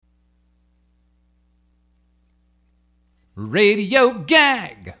Radio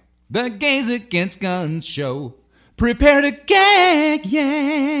Gag, the Gays Against Guns show. Prepare to gag,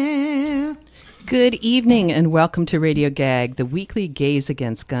 yeah. Good evening and welcome to Radio Gag, the weekly Gays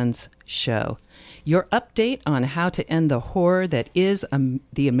Against Guns show. Your update on how to end the horror that is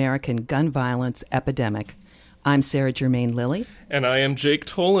the American gun violence epidemic. I'm Sarah Germain Lilly. And I am Jake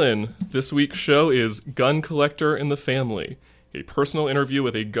Tolan. This week's show is Gun Collector in the Family, a personal interview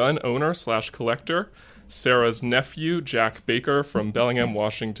with a gun owner/collector, Sarah's nephew, Jack Baker, from Bellingham,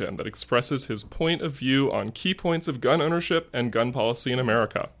 Washington, that expresses his point of view on key points of gun ownership and gun policy in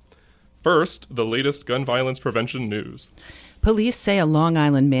America. First, the latest gun violence prevention news. Police say a Long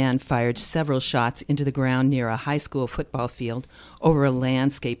Island man fired several shots into the ground near a high school football field over a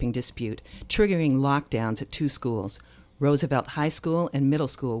landscaping dispute, triggering lockdowns at two schools. Roosevelt High School and Middle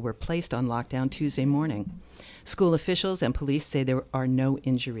School were placed on lockdown Tuesday morning. School officials and police say there are no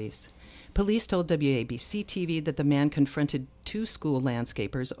injuries. Police told WABC-TV that the man confronted two school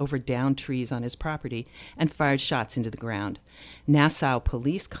landscapers over downed trees on his property and fired shots into the ground. Nassau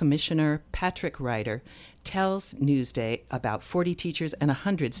Police Commissioner Patrick Ryder tells Newsday about 40 teachers and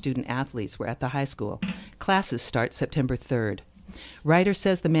 100 student-athletes were at the high school. Classes start September 3rd. Ryder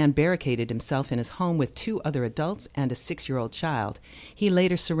says the man barricaded himself in his home with two other adults and a 6-year-old child. He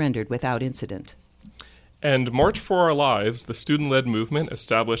later surrendered without incident. And March for Our Lives, the student-led movement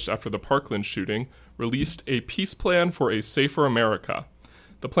established after the Parkland shooting, released a peace plan for a safer America.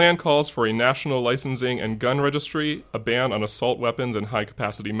 The plan calls for a national licensing and gun registry, a ban on assault weapons and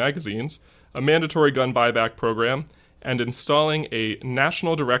high-capacity magazines, a mandatory gun buyback program, and installing a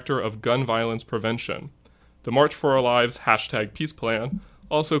national director of gun violence prevention. The March for Our Lives #Peace Plan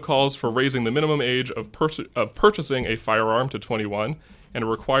also calls for raising the minimum age of purchasing a firearm to 21, and it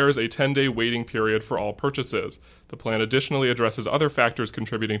requires a 10-day waiting period for all purchases. The plan additionally addresses other factors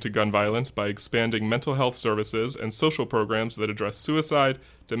contributing to gun violence by expanding mental health services and social programs that address suicide,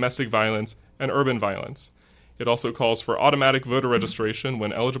 domestic violence, and urban violence. It also calls for automatic voter registration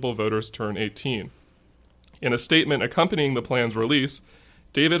when eligible voters turn 18. In a statement accompanying the plan's release,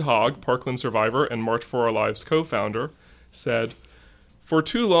 David Hogg, Parkland survivor and March for Our Lives co-founder, said, "For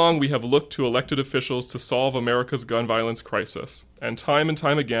too long, we have looked to elected officials to solve America's gun violence crisis, and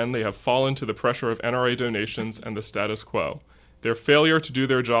time again they have fallen to the pressure of NRA donations and the status quo. Their failure to do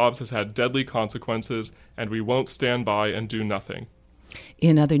their jobs has had deadly consequences, and we won't stand by and do nothing."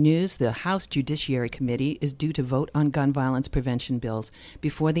 In other news, the House Judiciary Committee is due to vote on gun violence prevention bills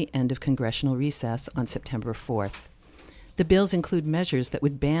before the end of congressional recess on September 4th. The bills include measures that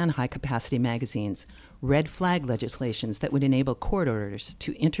would ban high-capacity magazines, red flag legislations that would enable court orders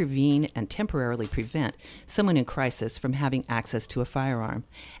to intervene and temporarily prevent someone in crisis from having access to a firearm,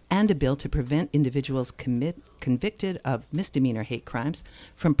 and a bill to prevent individuals convicted of misdemeanor hate crimes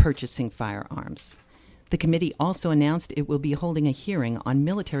from purchasing firearms. The committee also announced it will be holding a hearing on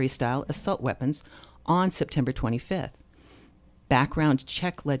military-style assault weapons on September 25th. Background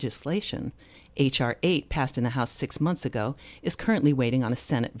check legislation, H.R. 8, passed in the House 6 months ago, is currently waiting on a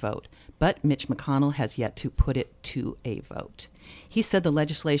Senate vote, but Mitch McConnell has yet to put it to a vote. He said the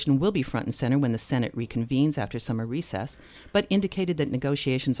legislation will be front and center when the Senate reconvenes after summer recess, but indicated that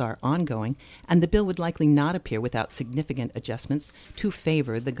negotiations are ongoing and the bill would likely not appear without significant adjustments to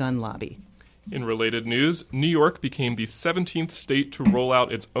favor the gun lobby. In related news, New York became the 17th state to roll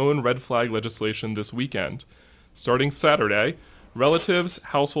out its own red flag legislation this weekend. Starting Saturday, relatives,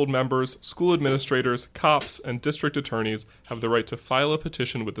 household members, school administrators, cops, and district attorneys have the right to file a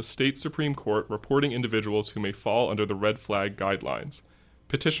petition with the state Supreme Court reporting individuals who may fall under the red flag guidelines.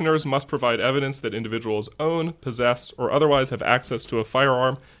 Petitioners must provide evidence that individuals own, possess, or otherwise have access to a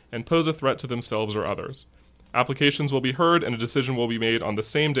firearm and pose a threat to themselves or others. Applications will be heard and a decision will be made on the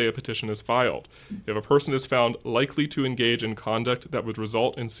same day a petition is filed. If a person is found likely to engage in conduct that would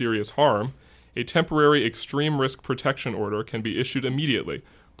result in serious harm, a temporary extreme risk protection order can be issued immediately,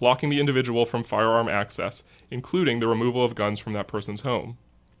 blocking the individual from firearm access, including the removal of guns from that person's home.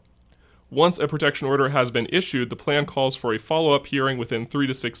 Once a protection order has been issued, the plan calls for a follow-up hearing within 3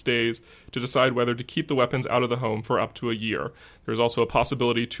 to 6 days to decide whether to keep the weapons out of the home for up to a year. There's also a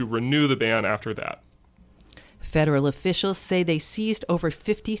possibility to renew the ban after that. Federal officials say they seized over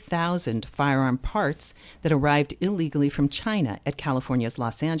 50,000 firearm parts that arrived illegally from China at California's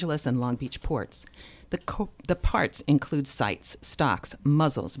Los Angeles and Long Beach ports. The parts include sights, stocks,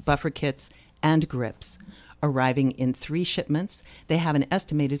 muzzles, buffer kits, and grips. Arriving in 3 shipments, they have an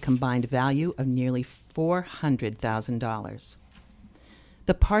estimated combined value of nearly $400,000.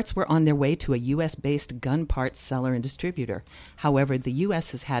 The parts were on their way to a U.S.-based gun parts seller and distributor. However, the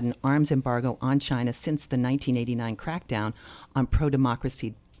U.S. has had an arms embargo on China since the 1989 crackdown on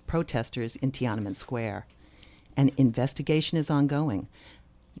pro-democracy protesters in Tiananmen Square. An investigation is ongoing,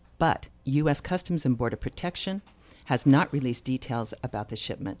 but U.S. Customs and Border Protection has not released details about the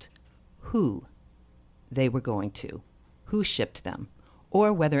shipment, who they were going to, who shipped them,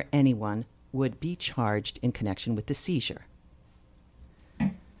 or whether anyone would be charged in connection with the seizure.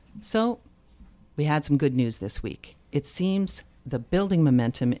 So, we had some good news this week. It seems the building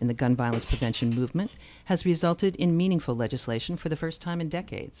momentum in the gun violence prevention movement has resulted in meaningful legislation for the first time in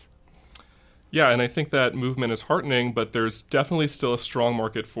decades. Yeah, and I think that movement is heartening, but there's definitely still a strong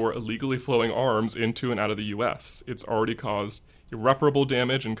market for illegally flowing arms into and out of the U.S. It's already caused irreparable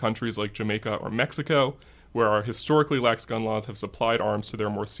damage in countries like Jamaica or Mexico, where our historically lax gun laws have supplied arms to their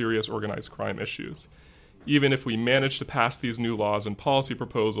more serious organized crime issues. Even if we manage to pass these new laws and policy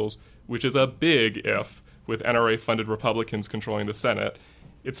proposals, which is a big if, with NRA-funded Republicans controlling the Senate,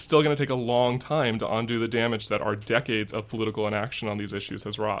 it's still going to take a long time to undo the damage that our decades of political inaction on these issues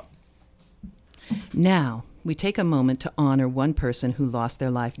has wrought. Now, we take a moment to honor one person who lost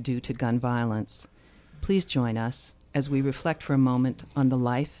their life due to gun violence. Please join us as we reflect for a moment on the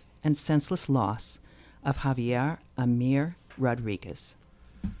life and senseless loss of Javier Amir Rodriguez.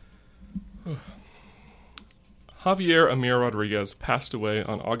 Javier Amir Rodriguez passed away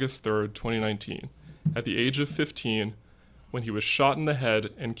on August 3rd, 2019, at the age of 15, when he was shot in the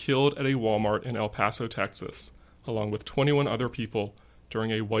head and killed at a Walmart in El Paso, Texas, along with 21 other people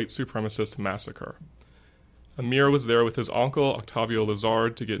during a white supremacist massacre. Amir was there with his uncle, Octavio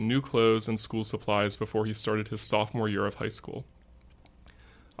Lazard, to get new clothes and school supplies before he started his sophomore year of high school.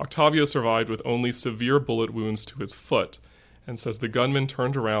 Octavio survived with only severe bullet wounds to his foot, and says the gunman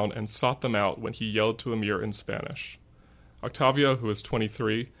turned around and sought them out when he yelled to Amir in Spanish. Octavio, who is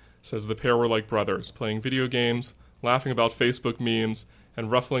 23, says the pair were like brothers, playing video games, laughing about Facebook memes,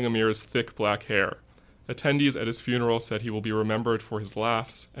 and ruffling Amir's thick black hair. Attendees at his funeral said he will be remembered for his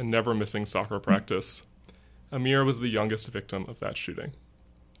laughs and never missing soccer practice. Amir was the youngest victim of that shooting.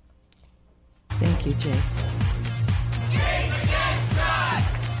 Thank you, Jake.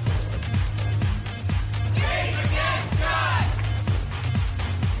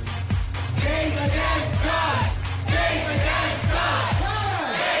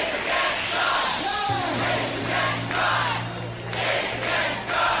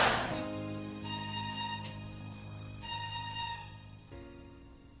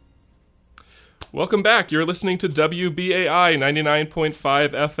 Welcome back. You're listening to WBAI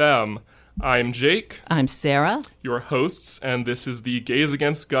 99.5 FM. I'm Jake. I'm Sarah. Your hosts, and this is the Gays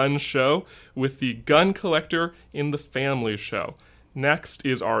Against Guns show with the gun collector in the family show. Next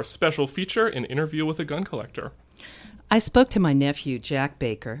is our special feature, an interview with a gun collector. I spoke to my nephew, Jack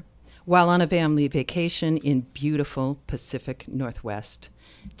Baker, while on a family vacation in beautiful Pacific Northwest.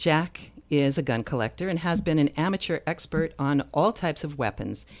 Jack is a gun collector and has been an amateur expert on all types of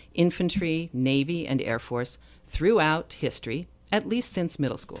weapons, infantry, Navy, and Air Force throughout history, at least since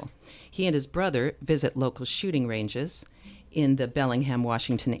middle school. He and his brother visit local shooting ranges in the Bellingham,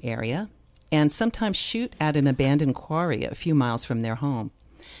 Washington area, and sometimes shoot at an abandoned quarry a few miles from their home.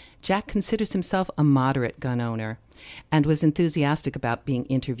 Jack considers himself a moderate gun owner and was enthusiastic about being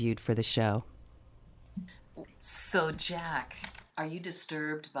interviewed for the show. So, Jack, are you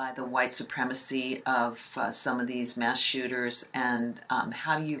disturbed by the white supremacy of some of these mass shooters, and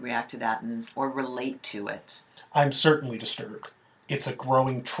how do you react to that or relate to it? I'm certainly disturbed. It's a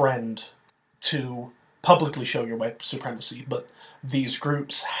growing trend to publicly show your white supremacy, but these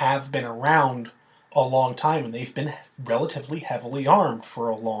groups have been around a long time, and they've been relatively heavily armed for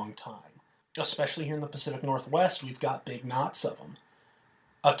a long time. Especially here in the Pacific Northwest, we've got big knots of them.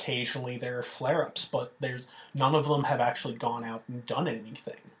 Occasionally there are flare-ups, but none of them have actually gone out and done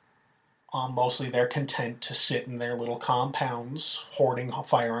anything. Mostly they're content to sit in their little compounds, hoarding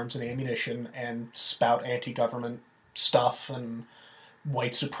firearms and ammunition, and spout anti-government stuff and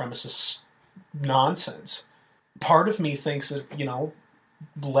white supremacist nonsense. Part of me thinks that,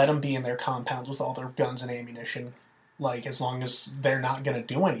 let them be in their compounds with all their guns and ammunition, as long as they're not going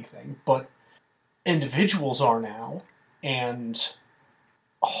to do anything. But individuals are now, and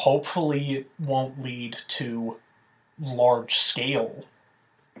hopefully it won't lead to large-scale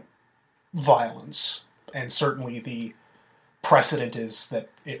violence, and certainly the precedent is that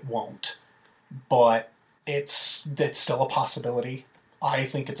it won't. But it's still a possibility. I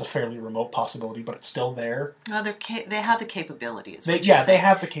think it's a fairly remote possibility, but it's still there. Well, they have the capabilities. They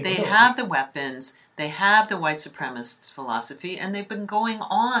have the capability. They have the weapons. They have the white supremacist philosophy, and they've been going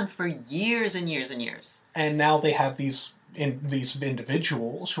on for years and years and years. And now they have these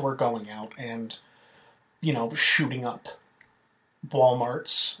individuals who are going out and, shooting up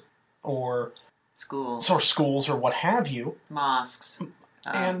Walmarts or schools or what have you. Mosques.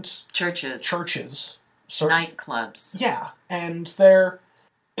 And churches. nightclubs. Yeah, and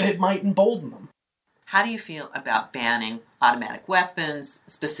it might embolden them. How do you feel about banning automatic weapons,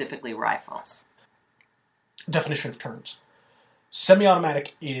 specifically rifles? Definition of terms.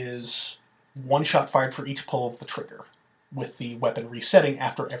 Semi-automatic is one shot fired for each pull of the trigger, with the weapon resetting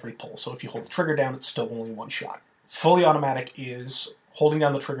after every pull. So if you hold the trigger down, it's still only one shot. Fully automatic is holding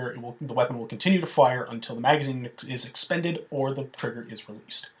down the trigger, the weapon will continue to fire until the magazine is expended or the trigger is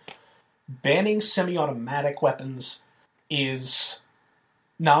released. Banning semi-automatic weapons is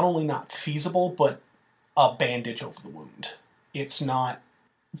not only not feasible, but a bandage over the wound. It's not,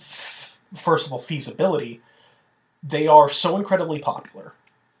 first of all, feasibility. They are so incredibly popular,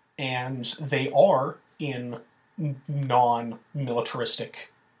 and they are, in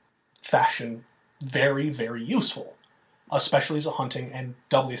non-militaristic fashion, very, very useful, especially as a hunting and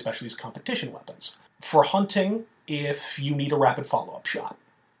doubly especially as competition weapons. For hunting, if you need a rapid follow-up shot,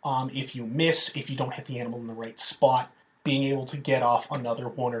 if you miss, if you don't hit the animal in the right spot, being able to get off another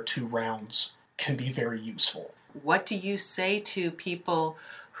 1 or 2 rounds can be very useful. What do you say to people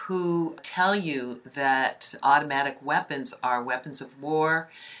who tell you that automatic weapons are weapons of war?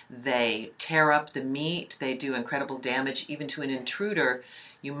 They tear up the meat, they do incredible damage even to an intruder.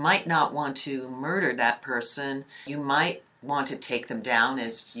 You might not want to murder that person. You might want to take them down,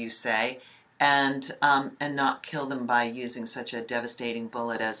 as you say, and not kill them by using such a devastating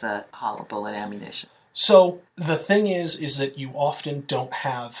bullet as a hollow bullet ammunition. So the thing is that you often don't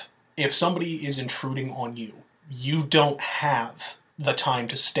have, if somebody is intruding on you, you don't have the time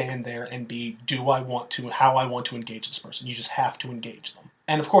to stand there and be, how I want to engage this person. You just have to engage them.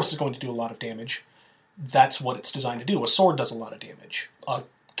 And of course it's going to do a lot of damage. That's what it's designed to do. A sword does a lot of damage. A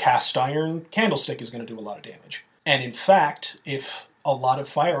cast iron candlestick is going to do a lot of damage. And in fact, if a lot of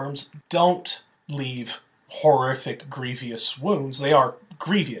firearms don't leave horrific, grievous wounds, they are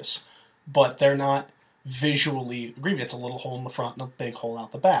grievous, but they're not visually grievous. It's a little hole in the front and a big hole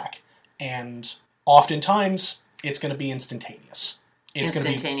out the back. And oftentimes, it's going to be instantaneous.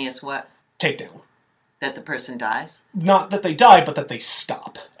 Instantaneous what? Takedown. That the person dies? Not that they die, but that they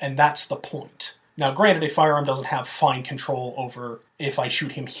stop. And that's the point. Now, granted, a firearm doesn't have fine control over if I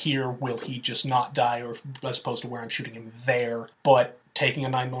shoot him here, will he just not die, or as opposed to where I'm shooting him there. But taking a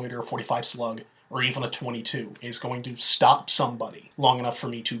 9mm or 45 slug, or even a 22, is going to stop somebody long enough for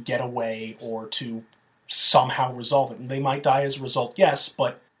me to get away or to somehow resolve it. And they might die as a result, yes,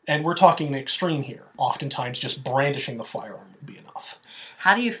 but, and we're talking an extreme here. Oftentimes, just brandishing the firearm would be enough.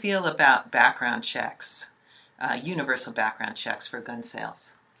 How do you feel about background checks, universal background checks for gun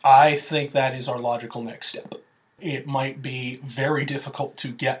sales? I think that is our logical next step. It might be very difficult to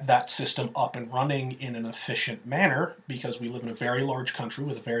get that system up and running in an efficient manner because we live in a very large country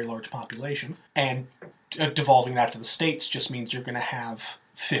with a very large population, and devolving that to the states just means you're going to have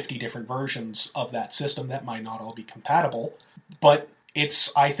 50 different versions of that system that might not all be compatible, but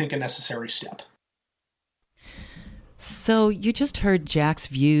it's, I think, a necessary step. So you just heard Jack's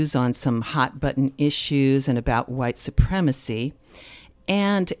views on some hot-button issues and about white supremacy.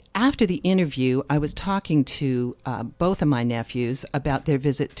 And after the interview, I was talking to both of my nephews about their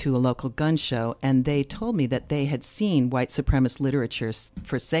visit to a local gun show, and they told me that they had seen white supremacist literature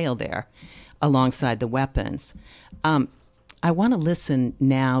for sale there alongside the weapons. I want to listen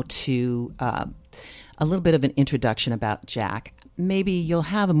now to a little bit of an introduction about Jack. Maybe you'll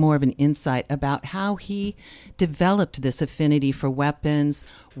have more of an insight about how he developed this affinity for weapons,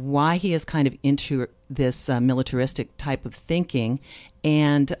 why he is kind of into this militaristic type of thinking,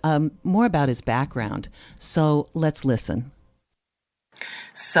 and more about his background. So let's listen.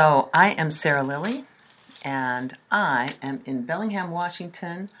 So I am Sarah Lilly, and I am in Bellingham,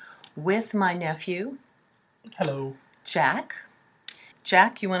 Washington, with my nephew. Hello. Jack.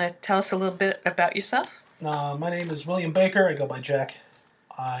 Jack, you want to tell us a little bit about yourself? My name is William Baker. I go by Jack.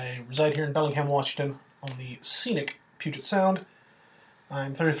 I reside here in Bellingham, Washington, on the scenic Puget Sound.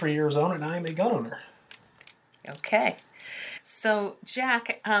 I'm 33 years old, and I'm a gun owner. Okay. So,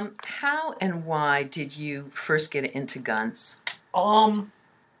 Jack, how and why did you first get into guns?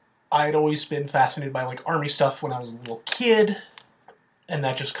 I'd always been fascinated by, Army stuff when I was a little kid, and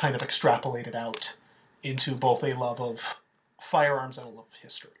that just kind of extrapolated out into both a love of firearms and a love of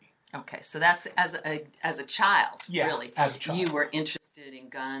history. Okay, so that's as a child, yeah, really. As a child. You were interested in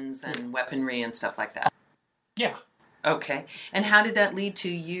guns and weaponry and stuff like that. Yeah. Okay. And how did that lead to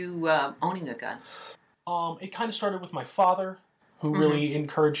you owning a gun? It kind of started with my father, who really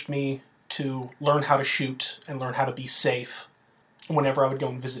encouraged me to learn how to shoot and learn how to be safe. Whenever I would go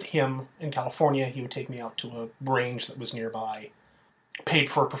and visit him in California, he would take me out to a range that was nearby. Paid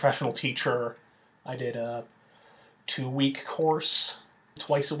for a professional teacher. I did a 2-week course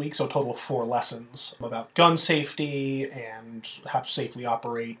twice a week, so a total of 4 lessons about gun safety and how to safely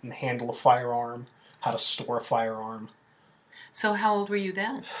operate and handle a firearm, how to store a firearm. So how old were you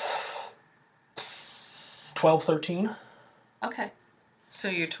then? 12, 13. Okay. So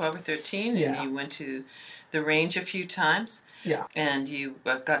you're 12 or 13, Yeah. and you went to the range a few times, Yeah. and you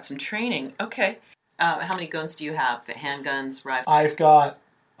got some training. Okay. How many guns do you have? Handguns, rifles? I've got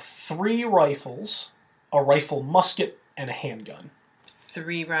 3 rifles, a rifle musket, and a handgun.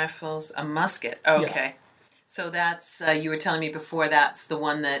 3 rifles, a musket. Okay. Yeah. So that's, you were telling me before, that's the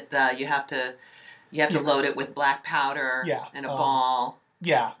one that you have to load it with black powder Yeah, and a ball.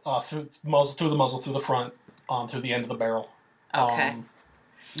 Yeah, through the muzzle, through the front, through the end of the barrel. Okay.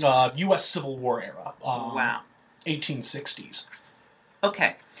 U.S. Civil War era. Wow. 1860s.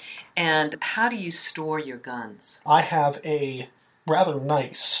 Okay. And how do you store your guns? I have a rather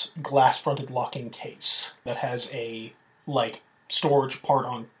nice glass-fronted locking case that has a storage part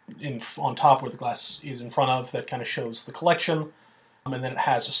on top where the glass is in front of that kind of shows the collection, and then it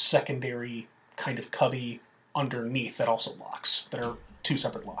has a secondary kind of cubby underneath that also locks. That are 2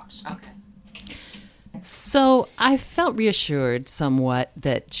 separate locks. Okay. So I felt reassured somewhat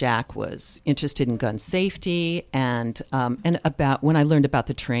that Jack was interested in gun safety and about when I learned about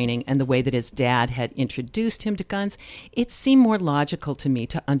the training and the way that his dad had introduced him to guns, it seemed more logical to me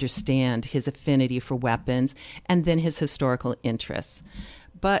to understand his affinity for weapons and then his historical interests.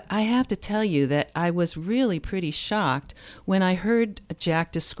 But I have to tell you that I was really pretty shocked when I heard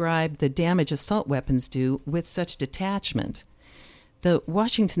Jack describe the damage assault weapons do with such detachment. The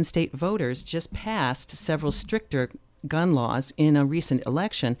Washington state voters just passed several stricter gun laws in a recent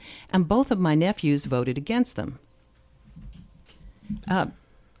election, and both of my nephews voted against them.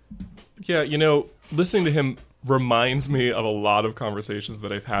 Yeah, listening to him reminds me of a lot of conversations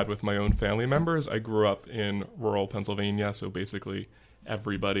that I've had with my own family members. I grew up in rural Pennsylvania, so basically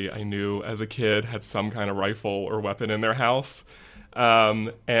everybody I knew as a kid had some kind of rifle or weapon in their house.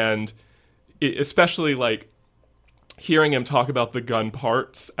 Especially hearing him talk about the gun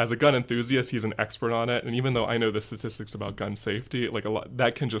parts, as a gun enthusiast, he's an expert on it. And even though I know the statistics about gun safety, a lot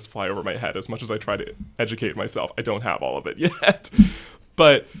that can just fly over my head as much as I try to educate myself. I don't have all of it yet.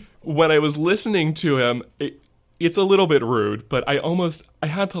 But when I was listening to him, it's a little bit rude, but I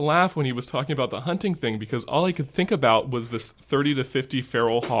had to laugh when he was talking about the hunting thing, because all I could think about was this 30 to 50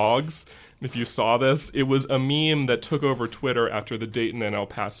 feral hogs. If you saw this, it was a meme that took over Twitter after the Dayton and El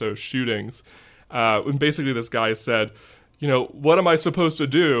Paso shootings. And basically this guy said, what am I supposed to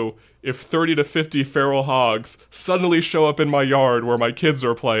do if 30 to 50 feral hogs suddenly show up in my yard where my kids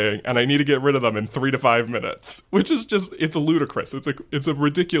are playing and I need to get rid of them in 3 to 5 minutes? Which is it's ludicrous. It's a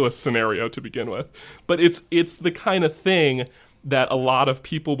ridiculous scenario to begin with. But it's the kind of thing that a lot of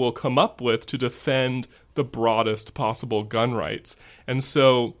people will come up with to defend the broadest possible gun rights. And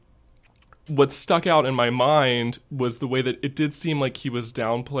so what stuck out in my mind was the way that it did seem like he was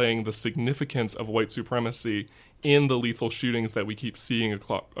downplaying the significance of white supremacy in the lethal shootings that we keep seeing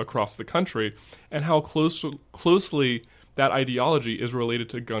across the country, and how closely that ideology is related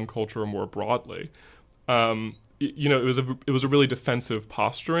to gun culture more broadly. It was a really defensive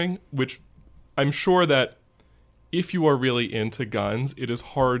posturing, which I'm sure that if you are really into guns, it is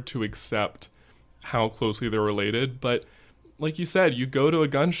hard to accept how closely they're related, but like you said, you go to a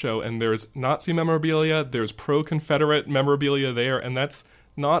gun show and there's Nazi memorabilia, there's pro-Confederate memorabilia there, and that's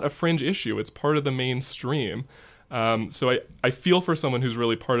not a fringe issue. It's part of the mainstream. So I feel for someone who's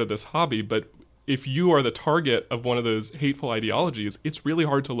really part of this hobby, but if you are the target of one of those hateful ideologies, it's really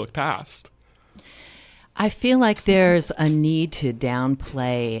hard to look past. I feel like there's a need to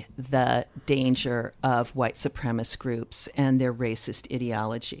downplay the danger of white supremacist groups and their racist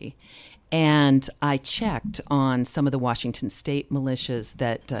ideology. And I checked on some of the Washington state militias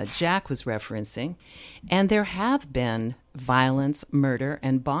that Jack was referencing, and there have been violence, murder,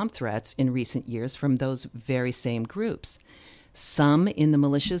 and bomb threats in recent years from those very same groups. Some in the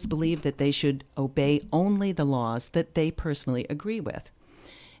militias believe that they should obey only the laws that they personally agree with.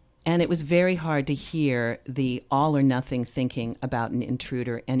 And it was very hard to hear the all-or-nothing thinking about an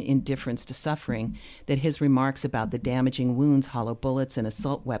intruder and indifference to suffering that his remarks about the damaging wounds, hollow bullets, and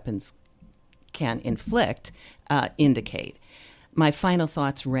assault weapons can inflict indicate. My final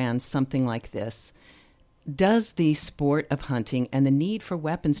thoughts ran something like this. Does the sport of hunting and the need for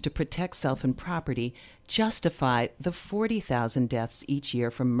weapons to protect self and property justify the 40,000 deaths each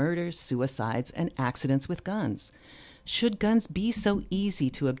year from murders, suicides, and accidents with guns? Should guns be so easy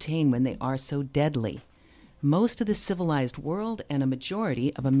to obtain when they are so deadly? Most of the civilized world and a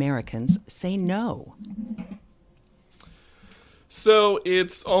majority of Americans say no. So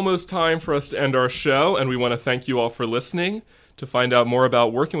it's almost time for us to end our show, and we want to thank you all for listening. To find out more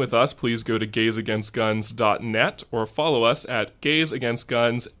about working with us, please go to gaysagainstguns.net or follow us at Gays Against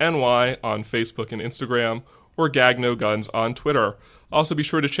Guns NY on Facebook and Instagram, or Gag No Guns on Twitter. Also, be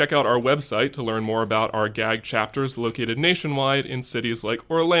sure to check out our website to learn more about our GAG chapters located nationwide in cities like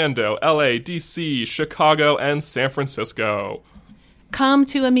Orlando, LA, DC, Chicago, and San Francisco. Come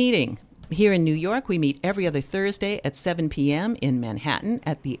to a meeting. Here in New York, we meet every other Thursday at 7 p.m. in Manhattan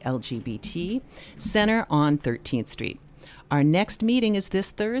at the LGBT Center on 13th Street. Our next meeting is this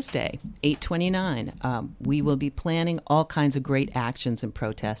Thursday, 8/29. We will be planning all kinds of great actions and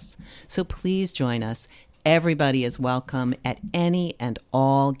protests, so please join us. Everybody is welcome at any and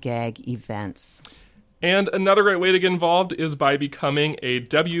all GAG events. And another great way to get involved is by becoming a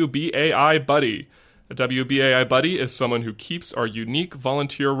WBAI buddy. A WBAI buddy is someone who keeps our unique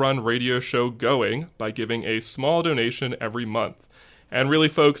volunteer-run radio show going by giving a small donation every month. And really,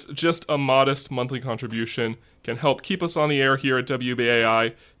 folks, just a modest monthly contribution can help keep us on the air here at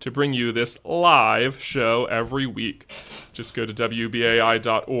WBAI to bring you this live show every week. Just go to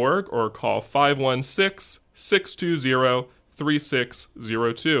WBAI.org or call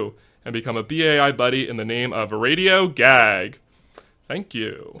 516-620-3602 and become a BAI buddy in the name of Radio Gag. Thank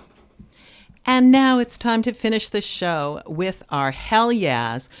you. And now it's time to finish the show with our Hell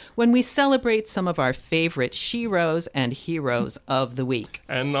Yeahs when we celebrate some of our favorite she-ros and heroes of the week.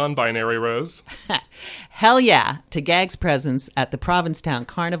 And non-binary Rose. Hell yeah to Gag's presence at the Provincetown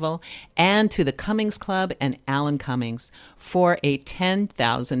Carnival and to the Cummings Club and Alan Cummings for a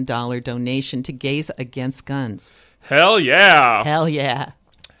 $10,000 donation to Gays Against Guns. Hell yeah! Hell yeah.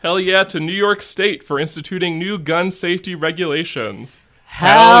 Hell yeah to New York State for instituting new gun safety regulations.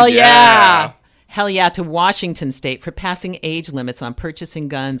 Hell yeah! Hell yeah to Washington State for passing age limits on purchasing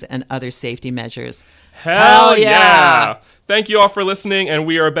guns and other safety measures. Hell yeah! Thank you all for listening, and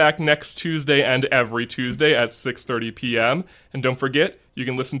we are back next Tuesday and every Tuesday at 6:30 p.m. And don't forget, you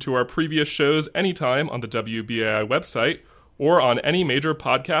can listen to our previous shows anytime on the WBAI website or on any major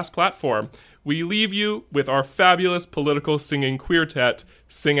podcast platform. We leave you with our fabulous political singing quartet,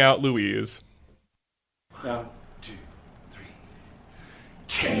 Sing Out Louise.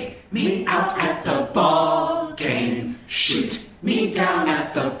 Take me out at the ball game, shoot me down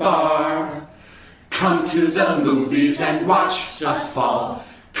at the bar. Come to the movies and watch us fall.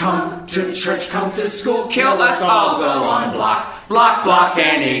 Come to church, come to school, kill us all. Go on block, block, block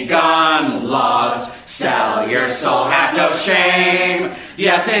any gun laws. Sell your soul, have no shame.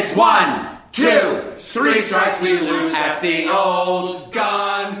 Yes, it's 1, 2, 3 strikes we lose at the old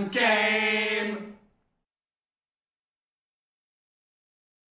gun game.